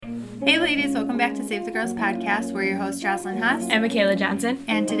Hey ladies, welcome back to Save the Girls podcast. We're your hosts, Jocelyn Haas and Michaela Johnson.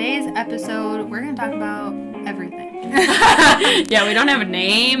 And today's episode, we're going to talk about everything. Yeah, we don't have a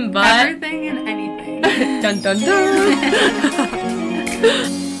name, but... everything and anything. Dun, dun, dun.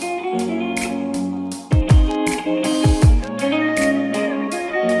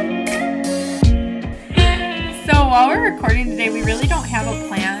 So while we're recording today, we really don't have a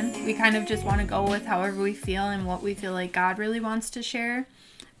plan. We kind of just want to go with however we feel and what we feel like God really wants to share.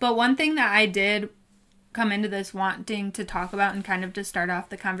 But one thing that I did come into this wanting to talk about and kind of to start off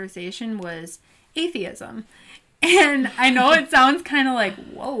the conversation was atheism. And I know it sounds kind of like,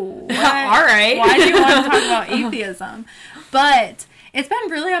 whoa, what? All right. Why do you want to talk about atheism? But it's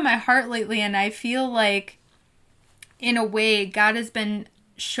been really on my heart lately, and I feel like, in a way, God has been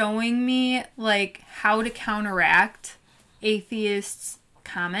showing me, like, how to counteract atheists'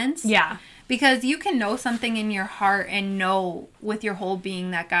 comments. Yeah. Because you can know something in your heart and know with your whole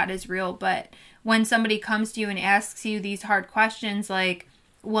being that God is real, but when somebody comes to you and asks you these hard questions like,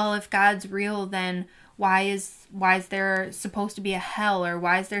 well, if God's real, then why is there supposed to be a hell, or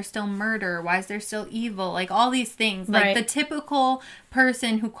why is there still murder, why is there still evil, like all these things, like right. The typical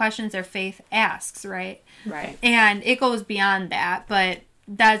person who questions their faith asks, right? Right. And it goes beyond that, but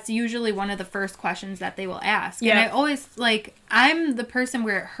that's usually one of the first questions that they will ask. Yeah. And I always, like, I'm the person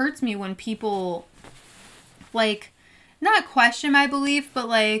where it hurts me when people, like, not question my belief, but,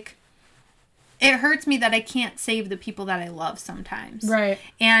 like, it hurts me that I can't save the people that I love sometimes. Right.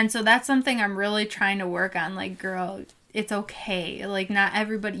 And so that's something I'm really trying to work on. Like, girl, it's okay. Like, not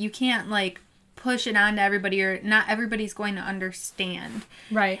everybody, you can't, like, push it on to everybody, or not everybody's going to understand.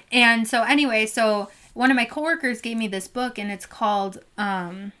 Right. And so anyway, one of my coworkers gave me this book, and it's called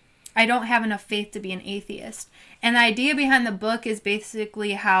I Don't Have Enough Faith to Be an Atheist. And the idea behind the book is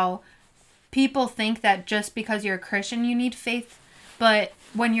basically how people think that just because you're a Christian, you need faith. But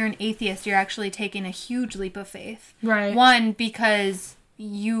when you're an atheist, you're actually taking a huge leap of faith. Right. One, because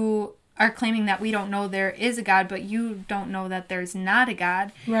you are claiming that we don't know there is a God, but you don't know that there's not a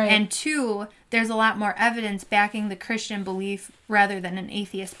God. Right. And two, there's a lot more evidence backing the Christian belief rather than an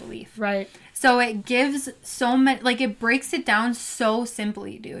atheist belief. Right. So it gives so many, like, it breaks it down so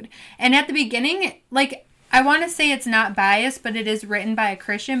simply, dude. And at the beginning, like, I want to say it's not biased, but it is written by a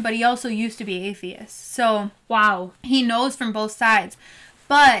Christian, but he also used to be atheist. So wow, he knows from both sides.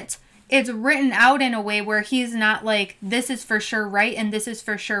 But it's written out in a way where he's not like, this is for sure right and this is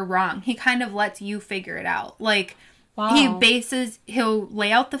for sure wrong. He kind of lets you figure it out. Like, wow. He'll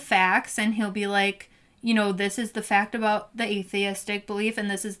lay out the facts, and he'll be like, you know, this is the fact about the atheistic belief, and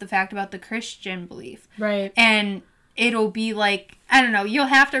this is the fact about the Christian belief. Right. And it'll be like, I don't know, you'll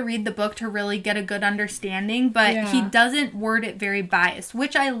have to read the book to really get a good understanding, but yeah. He doesn't word it very biased,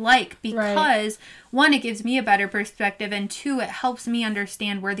 which I like because, right. One, it gives me a better perspective, and two, it helps me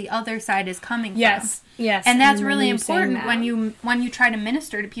understand where the other side is coming yes. from. Yes. And that's really important when you try to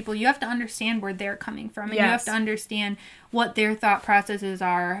minister to people. You have to understand where they're coming from, and yes. you have to understand what their thought processes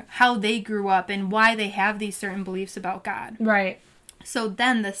are, how they grew up, and why they have these certain beliefs about God. Right. So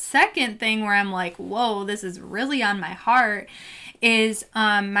then the second thing where I'm like, whoa, this is really on my heart is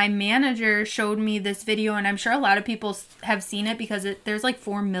my manager showed me this video, and I'm sure a lot of people have seen it because there's like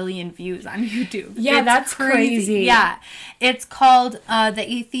 4 million views on YouTube. Yeah, it's that's crazy. Yeah. It's called The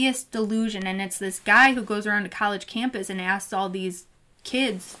Atheist Delusion, and it's this guy who goes around to college campus and asks all these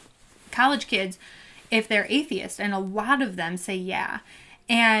kids, college kids, if they're atheist, and a lot of them say yeah.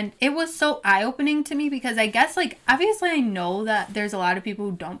 And it was so eye-opening to me because I guess, like, obviously I know that there's a lot of people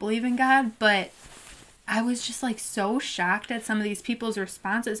who don't believe in God, but I was just, like, so shocked at some of these people's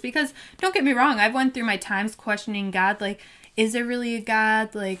responses because, don't get me wrong, I've went through my times questioning God, like, is there really a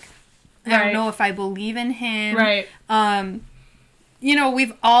God? Like, I don't know if I believe in Him. Right. You know,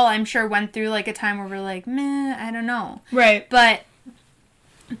 we've all, I'm sure, went through, like, a time where we're like, meh, I don't know. Right. But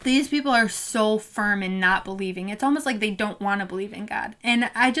these people are so firm in not believing. It's almost like they don't want to believe in God.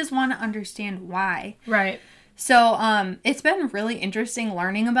 And I just want to understand why. Right. So, it's been really interesting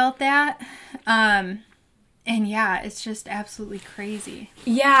learning about that. And yeah, it's just absolutely crazy.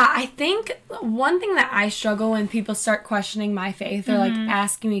 Yeah, I think one thing that I struggle when people start questioning my faith or like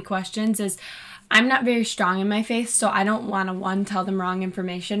asking me questions is I'm not very strong in my faith, so I don't want to, one, tell them wrong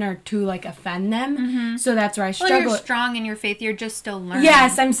information, or two, like, offend them. Mm-hmm. So that's where I struggle. Well, you're strong in your faith. You're just still learning.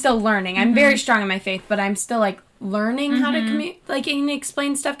 Yes, I'm still learning. I'm very strong in my faith, but I'm still, like, learning how to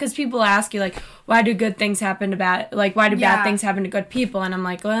explain stuff, because people ask you, like, why do good things happen to bad, like, why do bad things happen to good people? And I'm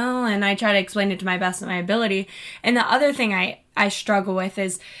like, well, and I try to explain it to my best of my ability. And the other thing I struggle with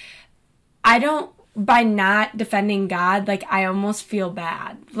is I don't by not defending God, like, I almost feel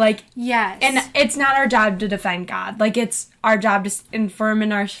bad. Like, yes. And it's not our job to defend God. Like, it's our job to affirm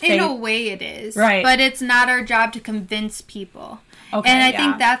in our faith. In a way it is. Right. But it's not our job to convince people. Okay, and I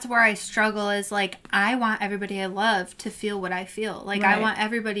think that's where I struggle is, like, I want everybody I love to feel what I feel. Like, Right. I want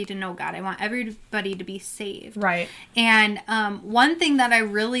everybody to know God. I want everybody to be saved. Right. And one thing that I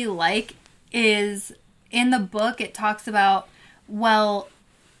really like is in the book it talks about, well,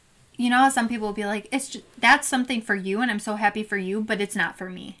 you know how some people will be like, it's just, that's something for you and I'm so happy for you, but it's not for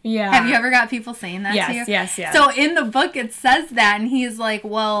me. Yeah. Have you ever got people saying that to you? Yes. So in the book it says that, and he's like,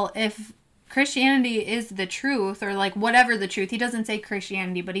 well, if Christianity is the truth, or like whatever the truth, he doesn't say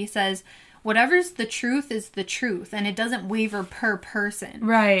Christianity, but he says whatever's the truth is the truth, and it doesn't waver per person.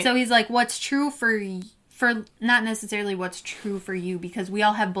 Right. So he's like, what's true for not necessarily what's true for you, because we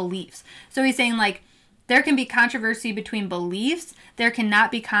all have beliefs. So he's saying, like, there can be controversy between beliefs. There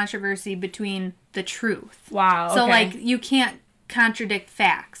cannot be controversy between the truth. Wow. So, okay. like, you can't contradict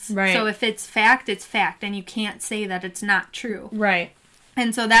facts. Right. So if it's fact, it's fact, and you can't say that it's not true. Right.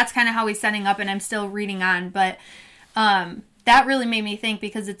 And so that's kind of how he's setting up, and I'm still reading on. But that really made me think,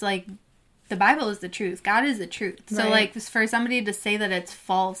 because it's like, the Bible is the truth. God is the truth. So, Right. like, for somebody to say that it's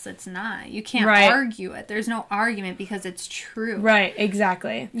false, it's not. You can't Right. argue it. There's no argument because it's true. Right.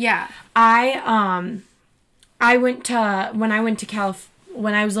 Exactly. Yeah. I went to, when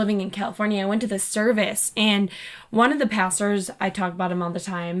I was living in California, I went to this service, and one of the pastors, I talk about him all the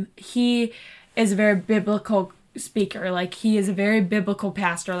time, he is a very biblical speaker. Like, he is a very biblical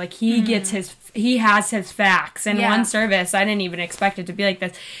pastor. Like, he has his facts. In one service, I didn't even expect it to be like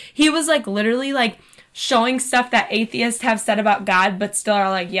this. He was, like, literally, like, showing stuff that atheists have said about God, but still are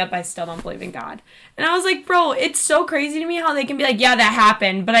like, yep, I still don't believe in God. And I was like, bro, it's so crazy to me how they can be like, yeah, that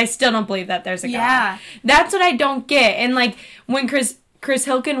happened, but I still don't believe that there's a God. That's what I don't get. And, like, when Chris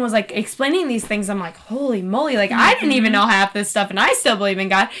Hilkin was, like, explaining these things, I'm like, holy moly, like, I didn't even know half this stuff, and I still believe in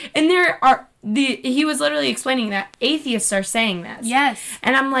God. And he was literally explaining that atheists are saying this. Yes.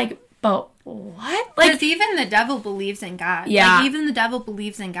 And I'm like, but what? Like, because even the devil believes in God. Yeah. Like, even the devil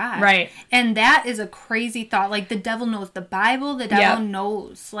believes in God. Right. And that is a crazy thought. Like, the devil knows the Bible. The devil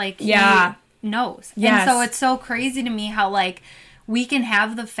knows. Like, he knows. Yes. And so it's so crazy to me how, like, we can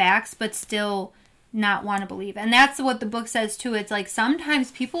have the facts, but still not want to believe. And that's what the book says, too. It's like, sometimes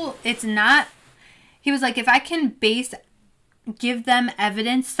people, it's not, he was like, if I can give them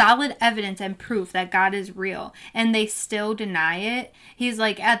evidence, solid evidence and proof that God is real, and they still deny it, he's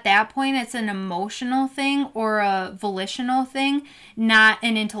like, at that point, it's an emotional thing or a volitional thing, not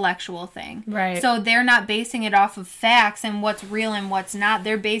an intellectual thing. Right. So they're not basing it off of facts and what's real and what's not.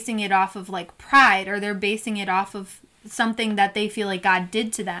 They're basing it off of, like, pride, or they're basing it off of something that they feel like God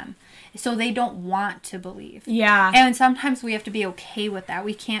did to them. So they don't want to believe. Yeah. And sometimes we have to be okay with that.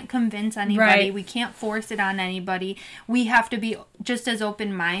 We can't convince anybody. Right. We can't force it on anybody. We have to be just as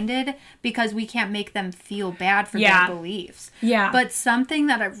open-minded, because we can't make them feel bad for their beliefs. Yeah. But something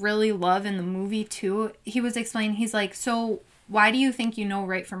that I really love in the movie, too, he was explaining, he's like, so why do you think you know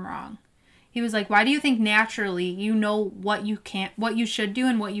right from wrong? He was like, why do you think naturally you know what you should do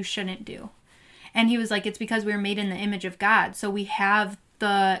and what you shouldn't do? And he was like, it's because we were made in the image of God. So we have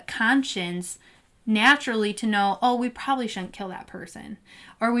the conscience naturally to know, oh, we probably shouldn't kill that person,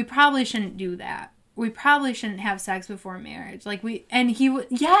 or we probably shouldn't do that. We probably shouldn't have sex before marriage. Like,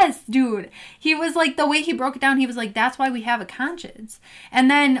 yes, dude. He was like, the way he broke it down, he was like, that's why we have a conscience.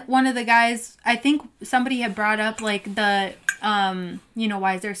 And then one of the guys, I think somebody had brought up, like, the,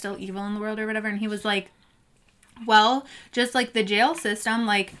 why is there still evil in the world or whatever? And he was like, well, just like the jail system,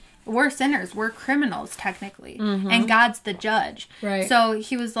 like, we're sinners. We're criminals, technically. Mm-hmm. And God's the judge. Right. So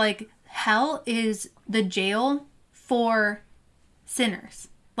he was like, hell is the jail for sinners.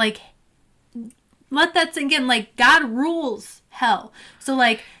 Like, let that sink in. Like, God rules hell. So,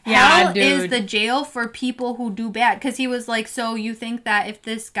 like, hell is the jail for people who do bad. Because he was like, so you think that if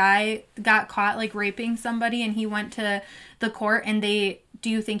this guy got caught, like, raping somebody, and he went to the court, and do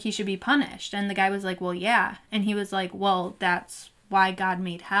you think he should be punished? And the guy was like, well, yeah. And he was like, well, that's why God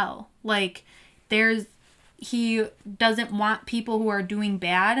made hell. Like, he doesn't want people who are doing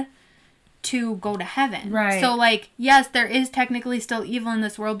bad to go to heaven. Right. So, like, yes, there is technically still evil in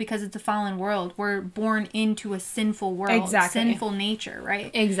this world because it's a fallen world. We're born into a sinful world. Exactly. Sinful nature,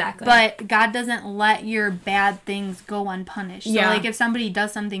 right? Exactly. But God doesn't let your bad things go unpunished. So, like, if somebody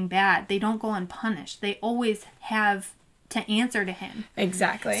does something bad, they don't go unpunished. They always have to answer to him.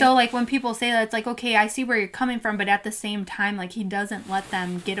 Exactly. So, like, when people say that, it's like, okay, I see where you're coming from, but at the same time, like, he doesn't let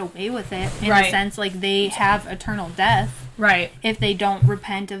them get away with it in a sense, like, they have eternal death. Right. If they don't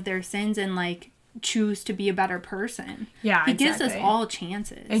repent of their sins and, like, choose to be a better person. Yeah, He gives us exactly. all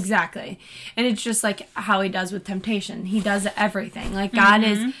chances. Exactly. And it's just like how he does with temptation. He does everything. Like God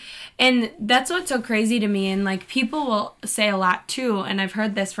is, and that's what's so crazy to me. And like people will say a lot too, and I've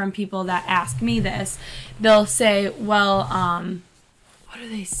heard this from people that ask me this. They'll say, well, what do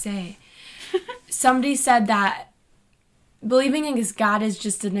they say? Somebody said that believing in God is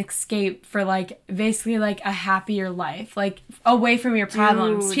just an escape for like basically like a happier life, like away from your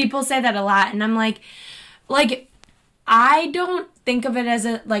problems. Dude. People say that a lot, and I'm like I don't think of it as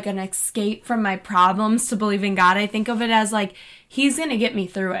a like an escape from my problems to believe in God. I think of it as like he's gonna get me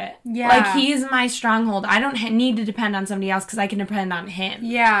through it. Yeah. Like he's my stronghold. I don't need to depend on somebody else because I can depend on him.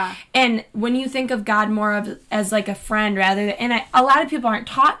 Yeah. And when you think of God more of as like a friend rather than, and a lot of people aren't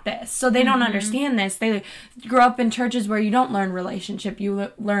taught this, so they don't understand this. They grow up in churches where you don't learn relationship.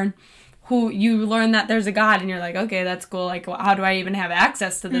 You learn that there's a God, and you're like, okay, that's cool. Like, how do I even have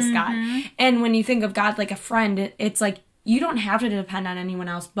access to this God? And when you think of God like a friend, it's like you don't have to depend on anyone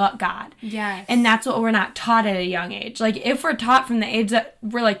else but God. Yes. And that's what we're not taught at a young age. Like, if we're taught from the age that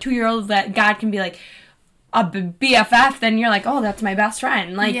we're like 2-year-olds that God can be like a BFF, then you're like, oh, that's my best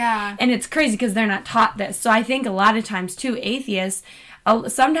friend. Like, Yeah. And it's crazy because they're not taught this. So I think a lot of times too, atheists,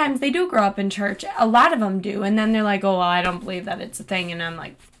 sometimes they do grow up in church. A lot of them do. And then they're like, oh, well, I don't believe that it's a thing. And I'm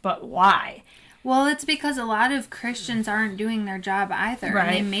like, but why? Well, it's because a lot of Christians aren't doing their job either. Right.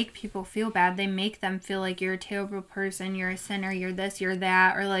 And they make people feel bad. They make them feel like you're a terrible person, you're a sinner, you're this, you're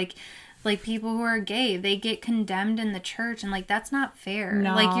that. Or like people who are gay, they get condemned in the church, and like that's not fair.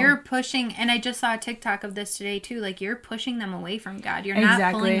 No. Like you're pushing, and I just saw a TikTok of this today too, like you're pushing them away from God. You're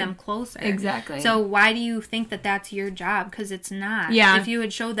not pulling them closer. Exactly. So why do you think that that's your job? Because it's not. Yeah. If you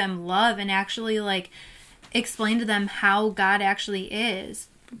would show them love and actually like explain to them how God actually is,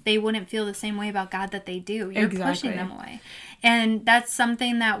 they wouldn't feel the same way about God that they do. You're pushing them away. And that's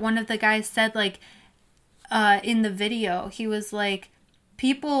something that one of the guys said, like, in the video. He was like,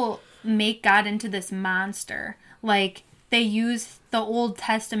 people make God into this monster. Like, they use the Old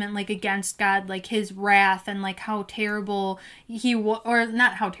Testament, like, against God, like, his wrath and, like, how terrible he was, or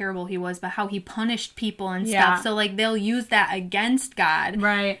not how terrible he was, but how he punished people and stuff. So, like, they'll use that against God.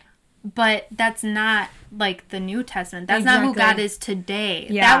 Right. But that's not, like, the New Testament. That's not who God is today.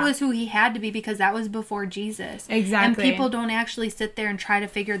 Yeah. That was who he had to be because that was before Jesus. Exactly. And people don't actually sit there and try to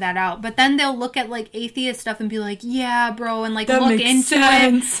figure that out. But then they'll look at, like, atheist stuff and be like, yeah, bro, and, like, That look makes into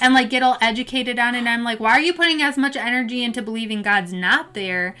sense. it and, like, get all educated on it. And I'm like, why are you putting as much energy into believing God's not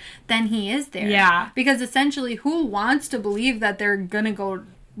there than he is there? Yeah. Because essentially, who wants to believe that they're gonna go...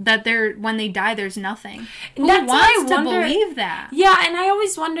 that they're when they die there's nothing? Who That's what I wants to wonder. believe that? Yeah, and I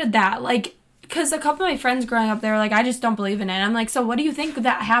always wondered that, like, because a couple of my friends growing up, they were like, I just don't believe in it. And I'm like, so what do you think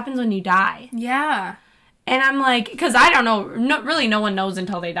that happens when you die? Yeah. And I'm like, because I don't know, really no one knows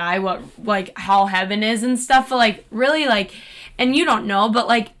until they die what, like, how heaven is and stuff, but, like, really, like, and you don't know, but,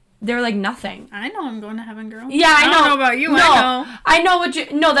 like, they're like nothing. I know I'm going to heaven, girl. Yeah, I know. don't know about you. No, I know what you.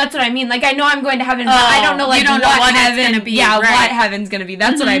 No, that's what I mean. Like, I know I'm going to heaven, but I don't know, like, you don't know what heaven. it's gonna be. Yeah, right. what heaven's gonna be.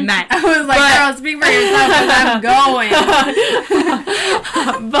 That's what I meant. I was like, girl, speak for yourself because I'm going.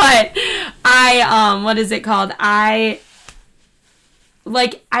 But I, what is it called? I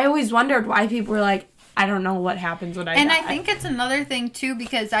always wondered why people were like, I don't know what happens when I die. And I think it's another thing too,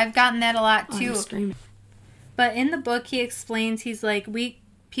 because I've gotten that a lot too. I'm screaming. But in the book, he explains, he's like,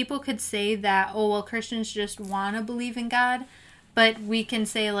 people could say that, oh, well, Christians just want to believe in God. But we can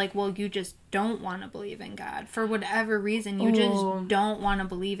say, like, well, you just don't want to believe in God. For whatever reason, you just don't want to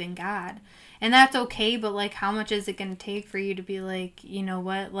believe in God. And that's okay, but, like, how much is it going to take for you to be like, you know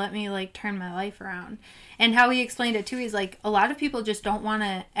what, let me, like, turn my life around? And how he explained it, too, he's like, a lot of people just don't want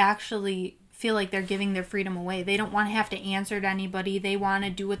to actually feel like they're giving their freedom away. They don't want to have to answer to anybody. They want to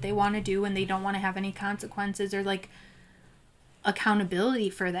do what they want to do, and they don't want to have any consequences or, like, accountability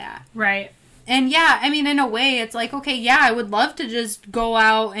for that. Right. And yeah, I mean, in a way, it's like, okay, yeah, I would love to just go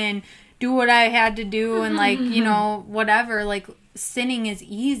out and do what I had to do and, like, you know, whatever. Like, sinning is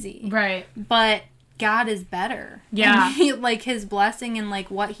easy. Right. But God is better. Yeah. And he, like, his blessing and,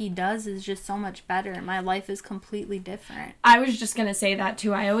 like, what he does is just so much better. My life is completely different. I was just going to say that,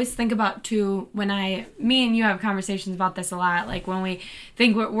 too. I always think about, too, when me and you have conversations about this a lot. Like, when we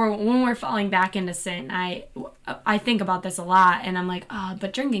think when we're falling back into sin, I think about this a lot. And I'm like, oh,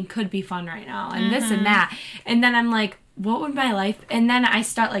 but drinking could be fun right now. And this and that. And then I'm like, what would my life... And then I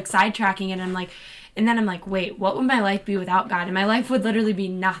start, like, sidetracking it. And I'm like... And then I'm like, wait, what would my life be without God? And my life would literally be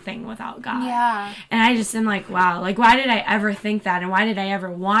nothing without God. Yeah. And I just am like, wow, like, why did I ever think that? And why did I ever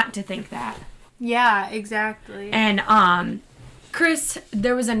want to think that? Yeah, exactly. And, Chris,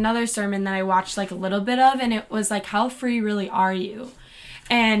 there was another sermon that I watched, like, a little bit of, and it was like, how free really are you?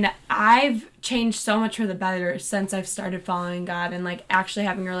 And I've changed so much for the better since I've started following God and like actually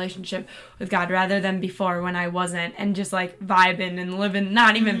having a relationship with God rather than before when I wasn't, and just like vibing and living,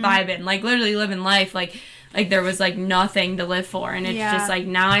 not even vibing, like literally living life like there was like nothing to live for. And it's just like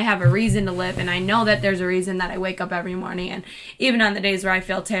now I have a reason to live, and I know that there's a reason that I wake up every morning. And even on the days where I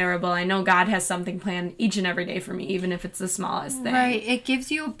feel terrible, I know God has something planned each and every day for me, even if it's the smallest thing. Right. It gives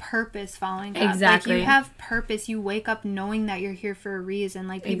you a purpose following God. Exactly. Like you have purpose. You wake up knowing that you're here for a reason.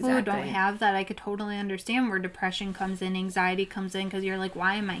 Like people who don't have that, I could totally understand where depression comes in, anxiety comes in, because you're like,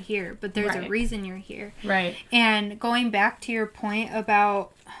 why am I here? But there's a reason you're here. Right. And going back to your point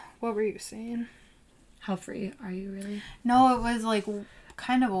about, what were you saying? How free are you really? No, it was like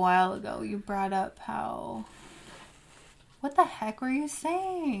kind of a while ago. You brought up how... What the heck were you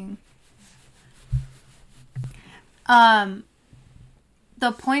saying? The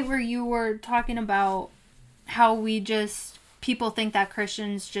point where you were talking about how people think that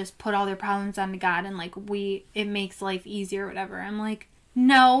Christians just put all their problems onto God and like it makes life easier or whatever. I'm like,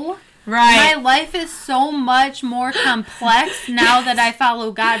 no. Right. My life is so much more complex now that I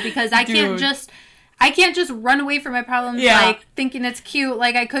follow God, because I can't just run away from my problems, like, thinking it's cute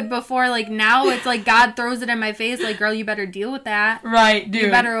like I could before. Like, now it's like God throws it in my face, like, girl, you better deal with that. Right, dude.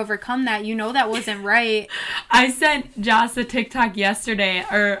 You better overcome that. You know that wasn't right. I sent Joss a TikTok yesterday,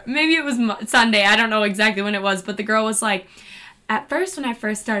 or maybe it was Sunday. I don't know exactly when it was, but the girl was like, at first, when I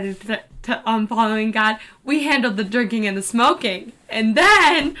first started to following God, we handled the drinking and the smoking. And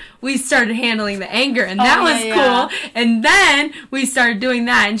then we started handling the anger, and that was cool. And then we started doing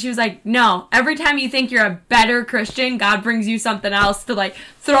that. And she was like, no, every time you think you're a better Christian, God brings you something else to like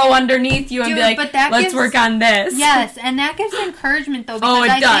throw underneath you and be like, let's work on this. Yes, and that gives encouragement though, because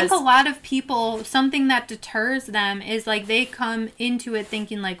I think a lot of people, something that deters them is like they come into it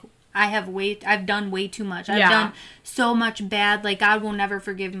thinking like, I've done way too much. I've done so much bad. Like, God will never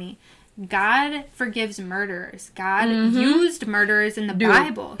forgive me. God forgives murderers. God used murderers in the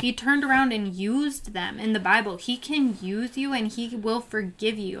Bible. He turned around and used them in the Bible. He can use you and he will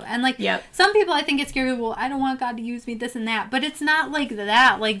forgive you. And like, some people, I think it's scary. Well, I don't want God to use me, this and that. But it's not like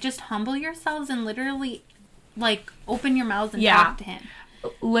that. Like, just humble yourselves and literally like open your mouths and talk to him.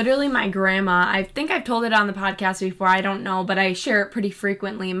 Literally, my grandma, I think I've told it on the podcast before, I don't know, but I share it pretty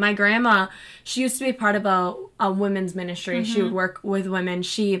frequently. My grandma, she used to be part of a women's ministry. She would work with women.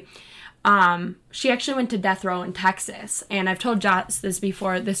 She actually went to death row in Texas, and I've told Joss this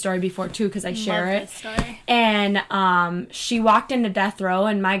story before too, because I share it. And she walked into death row,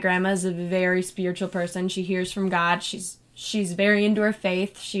 and my grandma's a very spiritual person. She hears from God. She's very into her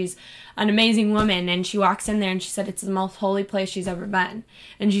faith. She's an amazing woman, and she walks in there and she said it's the most holy place she's ever been.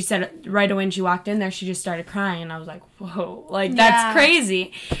 And she said right away when she walked in there, she just started crying, and I was like, whoa, like that's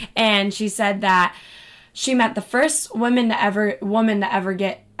crazy. And she said that she met the first woman to ever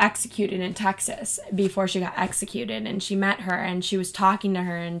get executed in Texas before she got executed, and she met her and she was talking to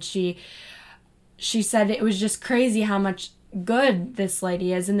her, and she said it was just crazy how much good this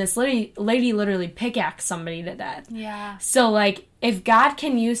lady is, and this lady literally pickaxed somebody to death. Yeah. So like, if God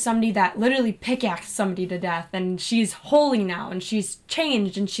can use somebody that literally pickaxed somebody to death, and she's holy now and she's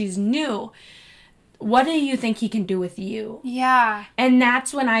changed and she's new, what do you think he can do with you? Yeah. And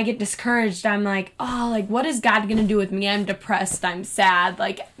that's when I get discouraged. I'm like, oh, like, what is God gonna do with me? I'm depressed, I'm sad,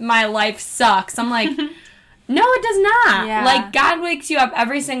 like my life sucks. I'm like, no, it does not. Yeah. Like, God wakes you up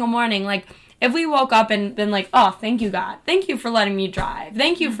every single morning. Like, if we woke up and been like, oh, thank you, God. Thank you for letting me drive.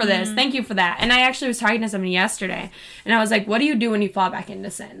 Thank you for this. Thank you for that. And I actually was talking to somebody yesterday, and I was like, what do you do when you fall back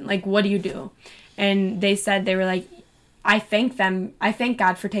into sin? Like, what do you do? And they were like, I thank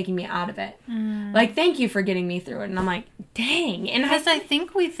God for taking me out of it. Like, thank you for getting me through it. And I'm like, dang. And because I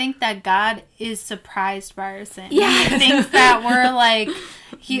think we think that God is surprised by our sin. Yeah. He thinks that we're like,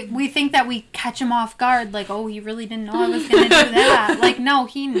 we think that we catch him off guard. Like, oh, he really didn't know I was going to do that. Like, no,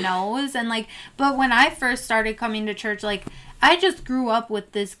 he knows. And like, but when I first started coming to church, like, I just grew up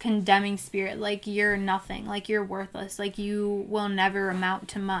with this condemning spirit, like, you're nothing, like, you're worthless, like, you will never amount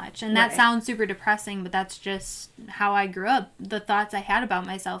to much. And that sounds super depressing, but that's just how I grew up. The thoughts I had about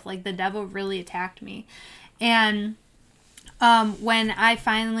myself, like, the devil really attacked me. And when I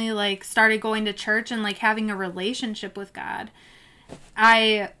finally, like, started going to church and, like, having a relationship with God,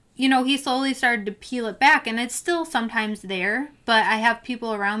 he slowly started to peel it back, and it's still sometimes there, but I have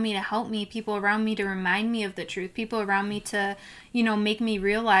people around me to help me, people around me to remind me of the truth, people around me to, make me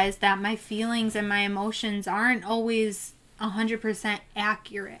realize that my feelings and my emotions aren't always 100%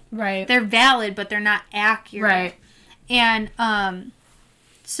 accurate. Right. They're valid, but they're not accurate. Right. And,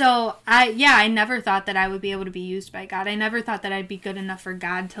 so I never thought that I would be able to be used by God. I never thought that I'd be good enough for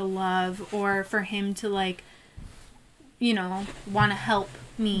God to love, or for him to, like, want to help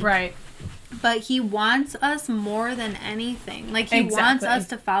me. Right. But he wants us more than anything. Like, he wants us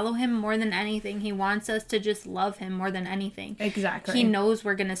to follow him more than anything. He wants us to just love him more than anything. Exactly. He knows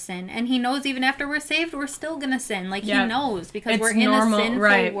we're going to sin. And he knows even after we're saved, we're still going to sin. Like, he knows because we're in a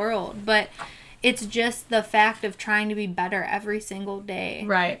sinful world. But it's just the fact of trying to be better every single day.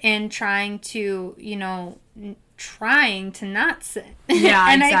 Right. And trying to, you know, trying to not sin.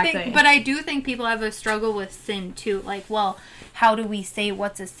 Yeah, and exactly. I do think people have a struggle with sin too. Like, well, how do we say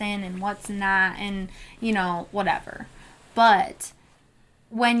what's a sin and what's not, and, you know, whatever. But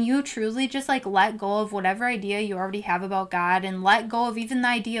when you truly just, like, let go of whatever idea you already have about God and let go of even the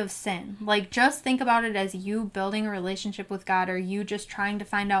idea of sin, like, just think about it as you building a relationship with God, or you just trying to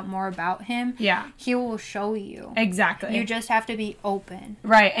find out more about him. Yeah. He will show you. Exactly. You just have to be open.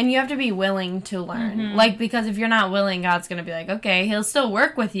 Right. And you have to be willing to learn. Mm-hmm. Like, because if you're not willing, God's going to be like, okay, he'll still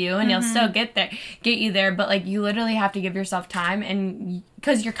work with you and he'll still get you there. But, like, you literally have to give yourself time, and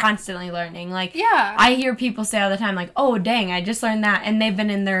because you're constantly learning. Like, yeah. I hear people say all the time, like, oh, dang, I just learned that. And they've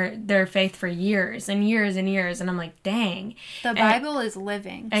been in their faith for years and years and years. And I'm like, dang. The Bible is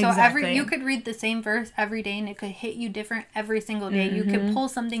living. Exactly. So you could read the same verse every day and it could hit you different every single day. You could pull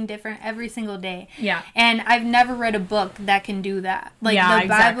something different every single day. Yeah. And I've never read a book that can do that. Like, the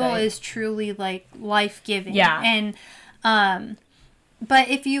Bible is truly, like, life-giving. Yeah. And, but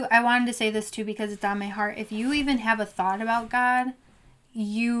I wanted to say this too because it's on my heart. If you even have a thought about God,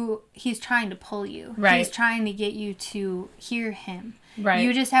 he's trying to pull you. Right. He's trying to get you to hear him. Right.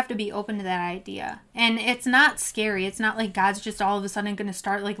 You just have to be open to that idea. And it's not scary. It's not like God's just all of a sudden going to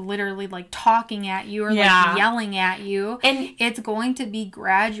start, like, literally, like, talking at you or like yelling at you. And it's going to be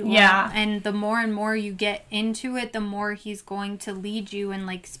gradual. Yeah. And the more and more you get into it, the more he's going to lead you and,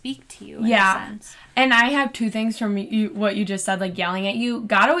 like, speak to you in a sense. And I have two things from what you just said, like, yelling at you.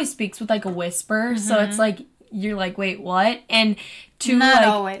 God always speaks with, like, a whisper. So it's like, you're like, wait, what? And not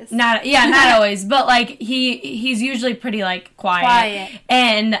always. Not always. But, like, he's usually pretty, like, quiet.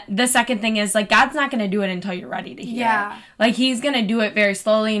 And the second thing is, like, God's not going to do it until you're ready to hear it. Like, he's going to do it very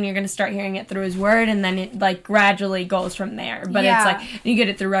slowly, and you're going to start hearing it through his word, and then it, like, gradually goes from there. But it's, like, you get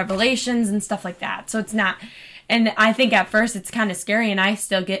it through revelations and stuff like that. So it's not... And I think at first it's kind of scary, and I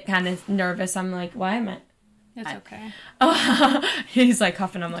still get kind of nervous. I'm like, why am I... It's okay. He's like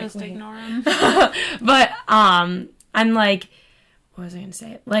huffing. I'm like, just wait. ignore him. But I'm like, what was I gonna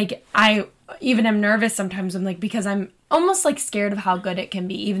say? Like, I even am nervous sometimes. I'm like, because I'm almost like scared of how good it can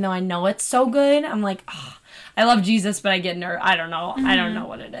be, even though I know it's so good. I'm like, oh, I love Jesus, but I get nervous. I don't know. I don't know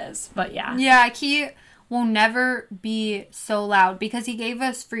what it is, but yeah. Yeah, he will never be so loud because he gave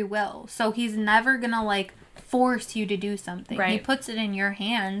us free will. So he's never gonna, like, force you to do something. Right. He puts it in your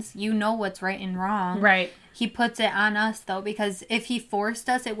hands. You know what's right and wrong. Right. He puts it on us, though, because if he forced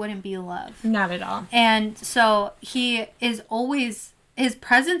us, it wouldn't be love. Not at all. And so his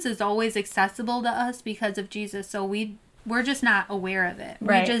presence is always accessible to us because of Jesus. So we're just not aware of it.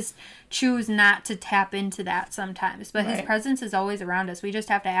 Right. We just choose not to tap into that sometimes. But his presence is always around us. We just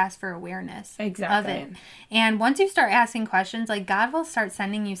have to ask for awareness of it. And once you start asking questions, like, God will start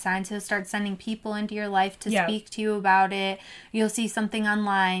sending you signs. He'll start sending people into your life to speak to you about it. You'll see something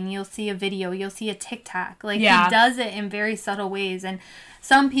online. You'll see a video. You'll see a TikTok. Like, he does it in very subtle ways. And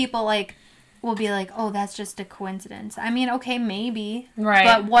some people, like, will be like, oh, that's just a coincidence. I mean, okay, maybe. Right.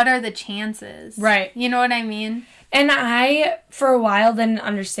 But what are the chances? Right. You know what I mean? And I, for a while, didn't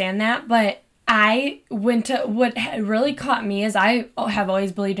understand that, but I went to, what really caught me is, I have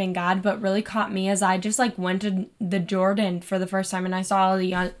always believed in God, but really caught me as I just, like, went to the Jordan for the first time, and I saw all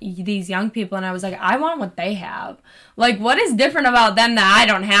these young people, and I was like, I want what they have. Like, what is different about them that I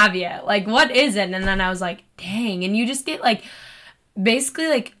don't have yet? Like, what is it? And then I was like, dang. And you just get, like, basically,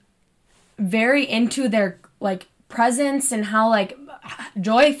 like, very into their, like, presence and how, like,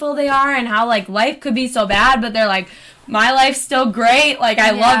 joyful they are and how, like, life could be so bad, but they're like, my life's still great. Like,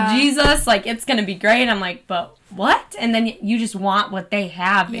 I love Jesus. Like, it's going to be great. I'm like, but what? And then you just want what they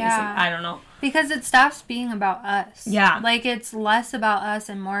have, basically. I don't know. Because it stops being about us. Yeah. Like, it's less about us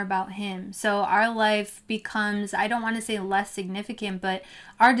and more about him. So our life becomes, I don't want to say less significant, but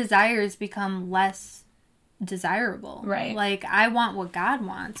our desires become less desirable. Right. Like, I want what God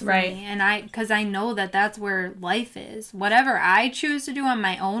wants for me. And because I know that that's where life is. Whatever I choose to do on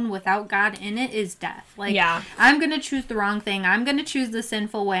my own without God in it is death. Like, I'm going to choose the wrong thing. I'm going to choose the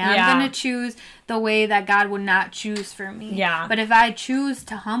sinful way. I'm going to choose the way that God would not choose for me. Yeah. But if I choose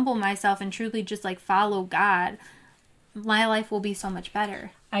to humble myself and truly just, like, follow God, my life will be so much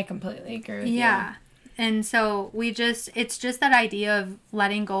better. I completely agree with you. Yeah. And so it's just that idea of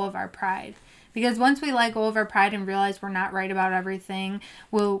letting go of our pride. Because once we let go of our pride and realize we're not right about everything,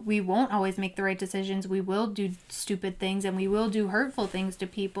 we won't always make the right decisions. We will do stupid things and we will do hurtful things to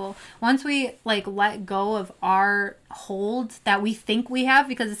people. Once we like let go of our hold that we think we have,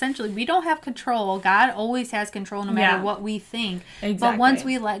 because essentially we don't have control. God always has control no matter what we think. Exactly. But once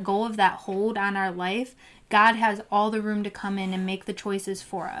we let go of that hold on our life, God has all the room to come in and make the choices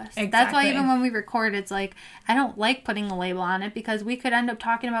for us. Exactly. That's why even when we record, it's like, I don't like putting a label on it because we could end up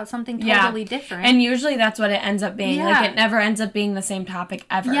talking about something totally different. And usually that's what it ends up being. Yeah. Like, it never ends up being the same topic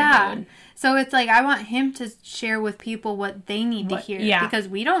ever. Yeah. Dude. So it's like, I want him to share with people what they need to hear. Yeah. Because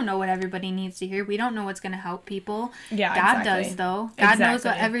we don't know what everybody needs to hear. We don't know what's going to help people. Yeah, God exactly. does, though. God knows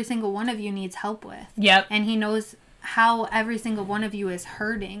what Exactly. every single one of you needs help with. Yep. And he knows how every single one of you is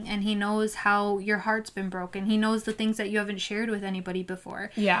hurting, and he knows how your heart's been broken. He knows the things that you haven't shared with anybody before.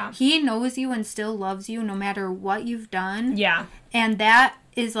 Yeah. He knows you and still loves you no matter what you've done. Yeah. And that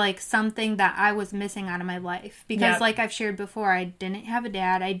is like something that I was missing out of my life. Because like I've shared before, I didn't have a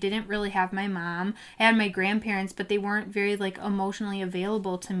dad. I didn't really have my mom. I had my grandparents, but they weren't very like emotionally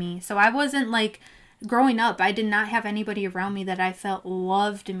available to me. So I wasn't like, growing up, I did not have anybody around me that I felt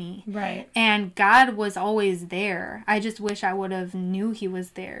loved me. Right. And God was always there. I just wish I would have knew he was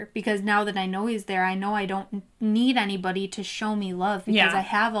there. Because now that I know he's there, I know I don't need anybody to show me love. Because I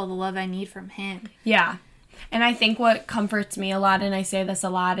have all the love I need from him. Yeah. And I think what comforts me a lot, and I say this a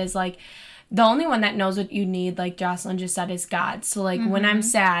lot, is like, the only one that knows what you need, like Jocelyn just said, is God. So like when I'm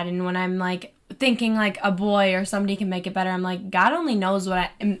sad and when I'm like thinking like a boy or somebody can make it better, I'm like, God only knows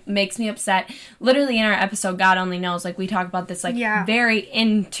what makes me upset. Literally in our episode, God only knows, like we talk about this like very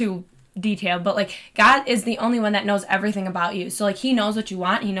into detail, but like God is the only one that knows everything about you. So like he knows what you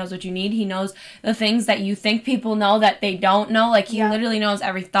want, he knows what you need, he knows the things that you think people know that they don't know. Like he literally knows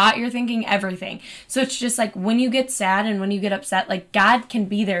every thought you're thinking, everything. So it's just like when you get sad and when you get upset, like God can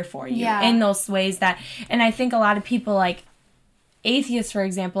be there for you in those ways that, and I think a lot of people, like atheists for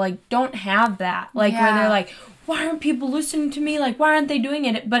example, like don't have that, like where they're like, why aren't people listening to me? Like, why aren't they doing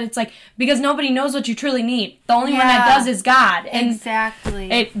it? But it's like, because nobody knows what you truly need. The only one that does is God. And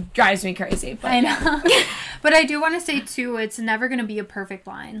exactly. It drives me crazy. But I know. But I do want to say, too, it's never going to be a perfect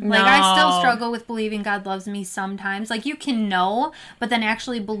line. Like, I still struggle with believing God loves me sometimes. Like, you can know, but then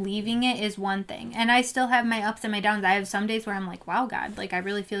actually believing it is one thing. And I still have my ups and my downs. I have some days where I'm like, wow, God, like, I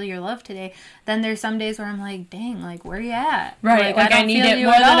really feel your love today. Then there's some days where I'm like, dang, like, where you at? Right. Like I need feel it you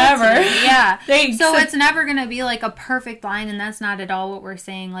more at than all ever. today. Yeah. Thanks. So it's never going to be like a perfect line, and that's not at all what we're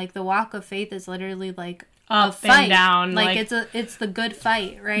saying. Like, the walk of faith is literally like up a fight. And down. Like it's the good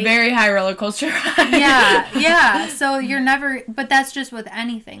fight, right? Very high roller coaster ride. Yeah. So you're never, but that's just with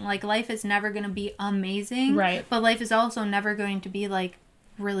anything. Like, life is never going to be amazing. Right. But life is also never going to be like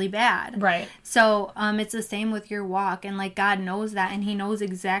really bad. Right. So it's the same with your walk, and like God knows that, and he knows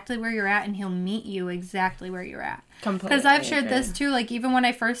exactly where you're at, and he'll meet you exactly where you're at. Completely. Because I've shared this too, like even when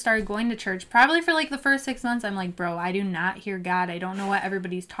I first started going to church, probably for like the first 6 months, I'm like, bro, I do not hear God. I don't know what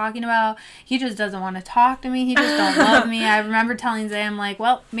everybody's talking about. He just doesn't want to talk to me. He just don't love me. I remember telling Zay, I'm like,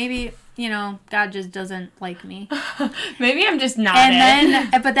 well, maybe, you know, God just doesn't like me. Maybe I'm just not. And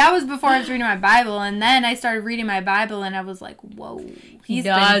then, but that was before I was reading my Bible, and then I started reading my Bible, and I was like, whoa, he's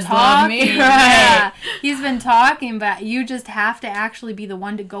been talking. Love me, right? Yeah, he's been talking, but you just have to actually be the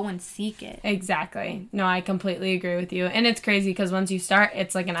one to go and seek it. Exactly. No, I completely agree with you. And it's crazy because once you start,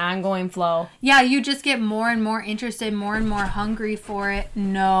 it's like an ongoing flow. Yeah, you just get more and more interested, more and more hungry for it.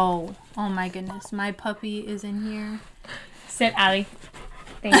 No. Oh my goodness, my puppy is in here. Sit, Allie.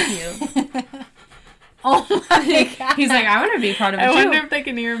 Thank you. Oh my God. He's like, I want to be part of it I too. wonder if they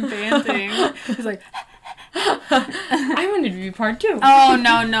can hear him panting. He's like, I wanted to be part too. oh,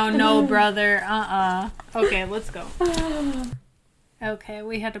 no, brother. Okay, let's go. Okay,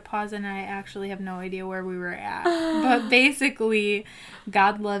 we had to pause, and I actually have no idea where we were at. But basically,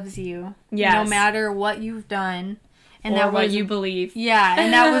 God loves you. Yes. No matter what you've done. And or that what was, you believe. Yeah,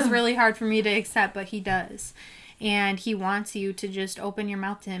 and that was really hard for me to accept, but he does. And he wants you to just open your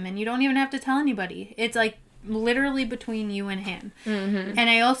mouth to him, and you don't even have to tell anybody. It's like literally between you and him. Mm-hmm. And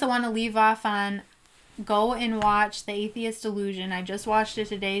I also want to leave off on, go and watch The Atheist Delusion. I just watched it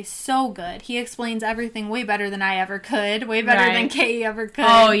today. So good. He explains everything way better than I ever could. Way better than Kay ever could.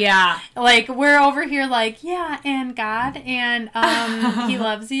 Oh, yeah. Like, we're over here like, yeah, and God, and he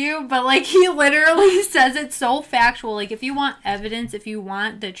loves you. But, like, he literally says it so factual. Like, if you want evidence, if you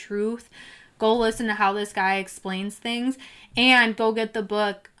want the truth, go listen to how this guy explains things. And go get the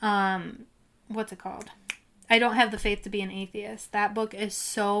book, what's it called? I Don't Have the Faith to Be an Atheist. That book is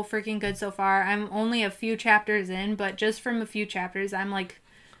so freaking good so far. I'm only a few chapters in, but just from a few chapters, I'm like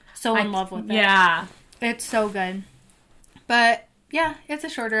so in love with it. Yeah. It's so good. But Yeah, it's a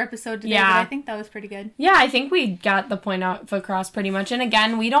shorter episode today, Yeah. but I think that was pretty good. Yeah, I think we got the point across pretty much. And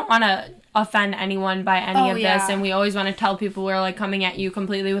again, we don't want to offend anyone by any of this, and we always want to tell people we're like coming at you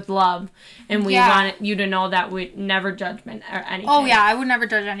completely with love, and we want you to know that we never judgment or anything. Oh yeah, I would never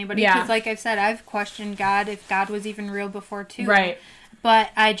judge anybody because, like I've said, I've questioned God if God was even real before too. Right.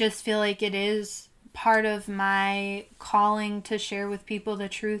 But I just feel like it is part of my calling to share with people the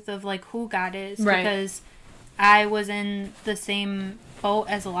truth of like who God is, because I was in the same boat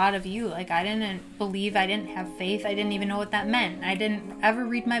as a lot of you. Like, I didn't believe, I didn't have faith, I didn't even know what that meant. I didn't ever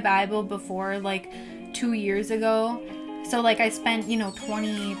read my Bible before like 2 years ago. So like I spent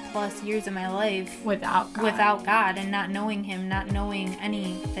 20 plus years of my life without God and not knowing him, not knowing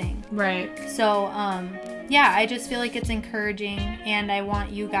anything. Right. So yeah, I just feel like it's encouraging, and I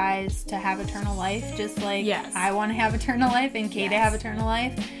want you guys to have eternal life, just like I want to have eternal life and Kay to have eternal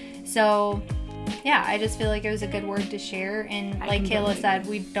life. So yeah, I just feel like it was a good word to share, and like Kayla said,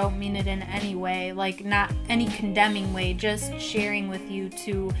 we don't mean it in any way, like not any condemning way, just sharing with you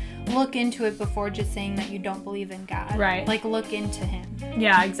to look into it before just saying that you don't believe in God. Right. Like, look into him.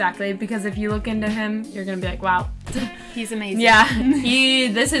 Yeah, exactly, because if you look into him, you're gonna be like, wow, he's amazing. Yeah,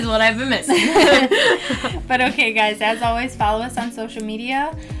 this is what I've been missing. But okay, guys, as always, follow us on social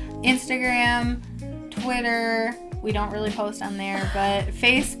media, Instagram, Twitter. We don't really post on there, but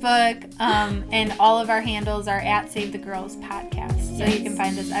Facebook, and all of our handles are at Save the Girls Podcast. So you can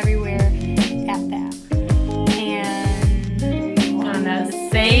find us everywhere at that.